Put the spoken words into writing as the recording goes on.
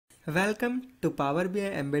Welcome to Power BI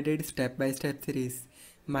Embedded Step-by-Step series.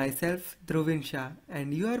 Myself, Dhruvin Shah,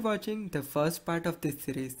 and you are watching the first part of this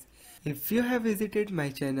series. If you have visited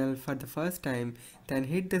my channel for the first time, then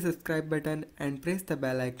hit the subscribe button and press the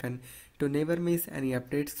bell icon to never miss any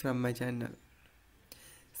updates from my channel.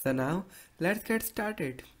 So now, let's get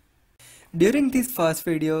started. During this first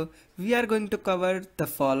video, we are going to cover the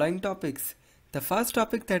following topics. The first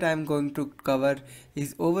topic that I am going to cover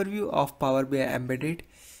is overview of Power BI Embedded.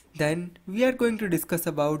 Then we are going to discuss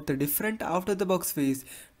about the different out-of-the-box ways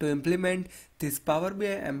to implement this Power BI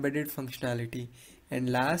Embedded functionality.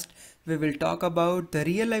 And last, we will talk about the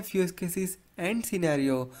real-life use cases and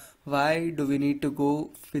scenario. Why do we need to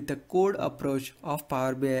go with the code approach of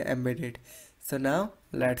Power BI Embedded? So now,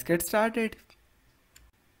 let's get started.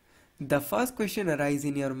 The first question arises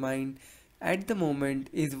in your mind at the moment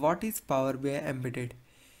is what is Power BI Embedded?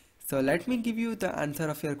 So let me give you the answer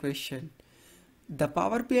of your question. The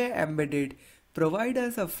Power BI Embedded provides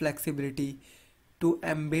us a flexibility to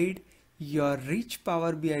embed your rich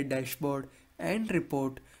Power BI dashboard and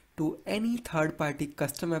report to any third-party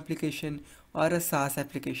custom application or a SaaS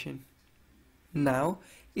application. Now,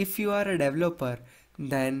 if you are a developer,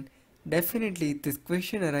 then definitely this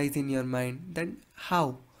question arises in your mind, then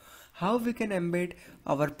how? How we can embed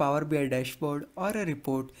our Power BI dashboard or a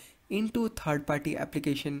report into third-party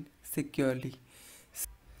application securely.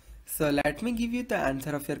 So let me give you the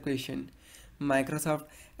answer of your question. Microsoft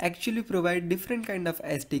actually provide different kind of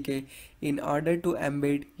SDK in order to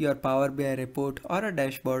embed your Power BI report or a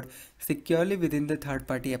dashboard securely within the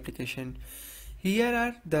third-party application. Here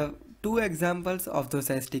are the two examples of those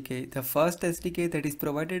SDK. The first SDK that is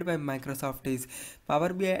provided by Microsoft is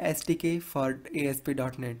Power BI SDK for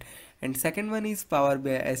ASP.NET, and second one is Power BI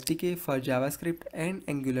SDK for JavaScript and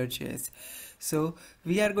AngularJS. So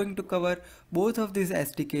we are going to cover both of these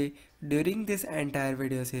SDK during this entire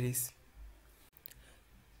video series.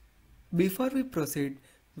 Before we proceed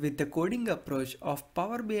with the coding approach of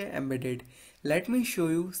Power BI Embedded, let me show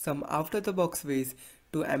you some out-of-the-box ways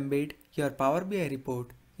to embed your Power BI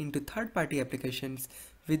report into third-party applications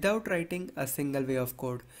without writing a single way of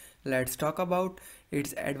code. Let's talk about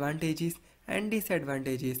its advantages and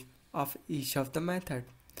disadvantages of each of the method.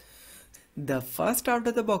 The first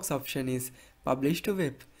out-of-the-box option is Publish to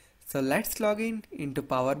Web. So let's log in into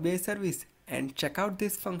Power BI service and check out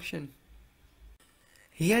this function.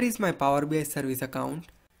 Here is my Power BI service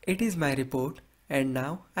account. It is my report, and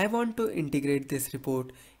now I want to integrate this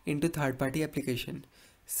report into third-party application.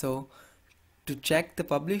 So to check the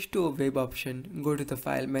Publish to Web option, go to the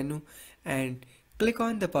File menu and click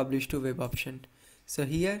on the Publish to Web option. So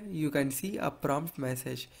here you can see a prompt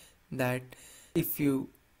message that if you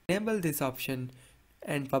enable this option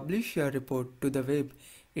and publish your report to the web,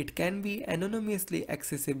 it can be anonymously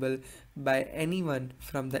accessible by anyone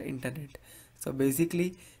from the internet. So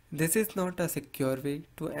basically, this is not a secure way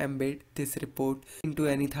to embed this report into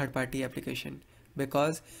any third-party application,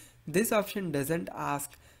 because this option doesn't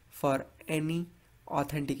ask for any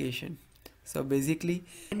authentication. So basically,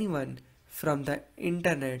 anyone from the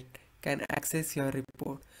internet can access your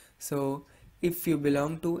report. So if you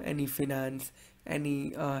belong to any finance, any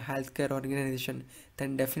healthcare organization,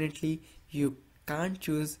 then definitely you can't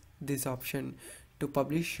choose this option to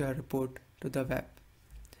publish your report to the web.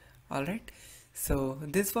 Alright, so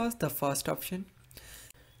this was the first option.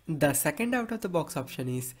 The second out-of-the-box option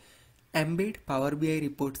is embed Power BI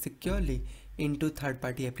report securely into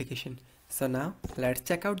third-party application. So now let's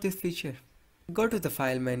check out this feature. Go to the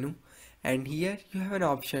File menu, and here you have an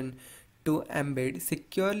option to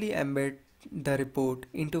securely embed the report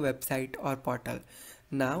into website or portal.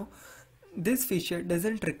 Now this feature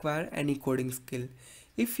doesn't require any coding skill.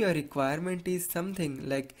 If your requirement is something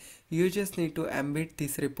like you just need to embed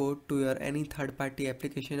this report to your any third-party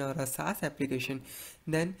application or a SaaS application,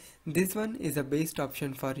 then this one is a best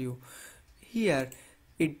option for you. Here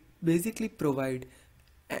it basically provide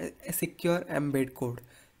a secure embed code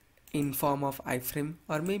in form of iframe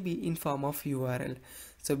or maybe in form of URL.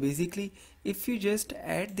 So basically, if you just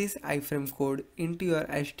add this iframe code into your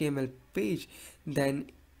HTML page,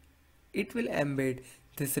 then it will embed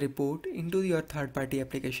this report into your third-party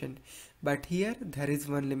application. But here there is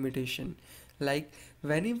one limitation, like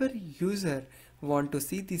whenever user want to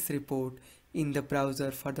see this report in the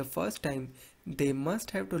browser for the first time, they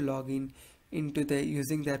must have to log in into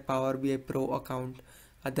using their Power BI Pro account.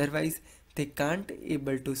 Otherwise they can't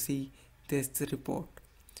able to see this report.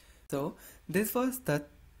 So this was the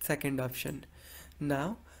second option.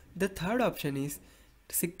 Now the third option is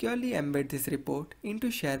securely embed this report into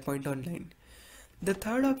SharePoint Online. The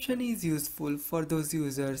third option is useful for those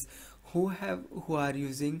users who are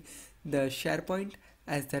using the SharePoint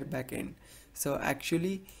as their backend. So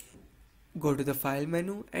actually go to the file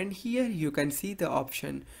menu, and here you can see the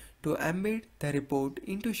option to embed the report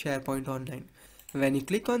into SharePoint Online. When you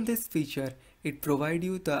click on this feature, it provides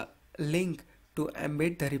you the link to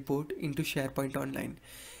embed the report into SharePoint Online.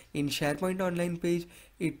 In SharePoint Online page,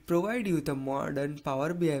 it provides you the modern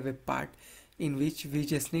Power BI web part, in which we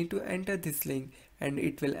just need to enter this link and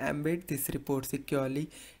it will embed this report securely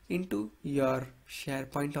into your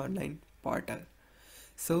SharePoint Online portal.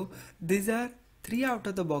 So these are 3 out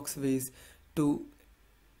of the box ways to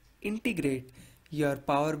integrate your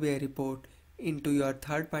Power BI report into your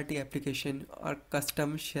third-party application or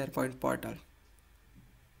custom SharePoint portal.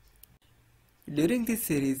 During this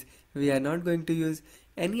series, we are not going to use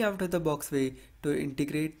any out-of-the-box way to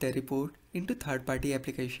integrate the report into third-party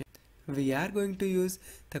application. We are going to use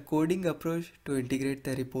the coding approach to integrate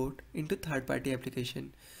the report into third-party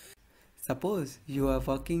application. Suppose you are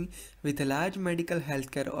working with a large medical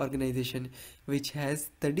healthcare organization which has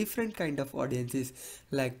the different kind of audiences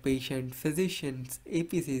like patient, physicians,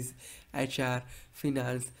 APCs, HR,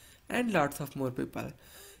 finance, and lots of more people.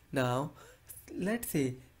 Now, let's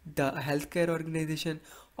say the healthcare organization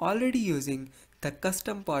already using the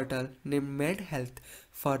custom portal named MedHealth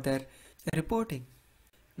for their reporting.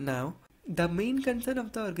 Now, the main concern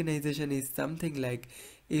of the organization is something like,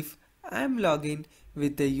 if I am logging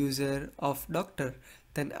with the user of doctor,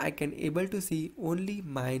 then I can able to see only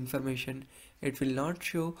my information. It will not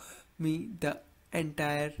show me the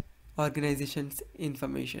entire organization's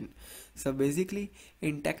information. So basically,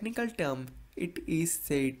 in technical term, it is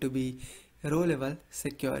said to be row level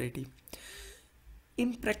security.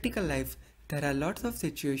 In practical life, there are lots of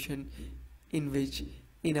situations in which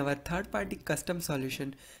in our third-party custom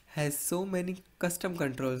solution has so many custom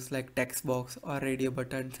controls like text box or radio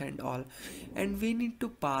buttons and all, and we need to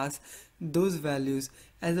pass those values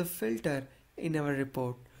as a filter in our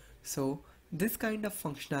report. So this kind of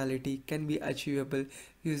functionality can be achievable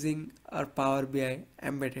using our Power BI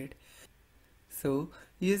embedded. So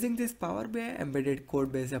using this Power BI embedded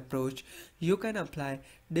code-based approach, you can apply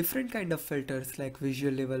different kind of filters like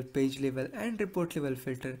visual level, page level, and report level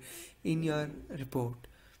filter in your report.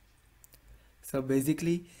 So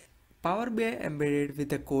basically, Power BI embedded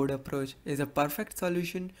with a code approach is a perfect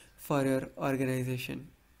solution for your organization.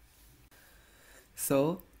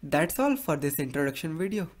 So that's all for this introduction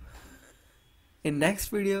video. In next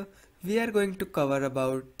video, we are going to cover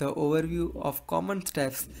about the overview of common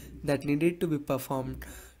steps that needed to be performed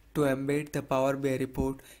to embed the Power BI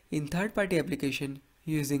report in third-party application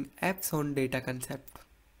using apps on data concept.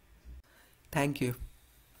 Thank you.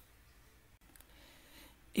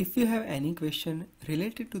 If you have any question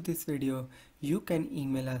related to this video, you can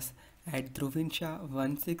email us at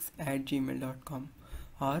dhruvinshah16@gmail.com,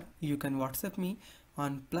 or you can WhatsApp me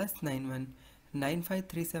on +91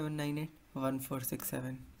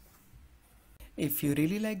 9537981467. If you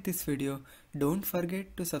really like this video, don't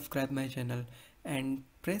forget to subscribe my channel and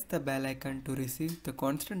press the bell icon to receive the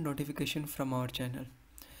constant notification from our channel.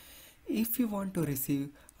 If you want to receive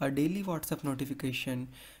a daily WhatsApp notification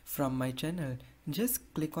from my channel,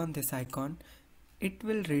 just click on this icon. It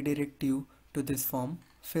will redirect you to this form.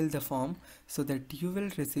 Fill the form so that you will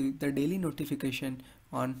receive the daily notification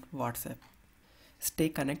on WhatsApp. Stay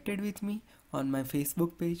connected with me on my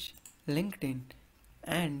Facebook page, LinkedIn,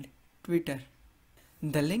 and Twitter.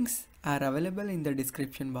 The links are available in the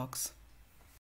description box.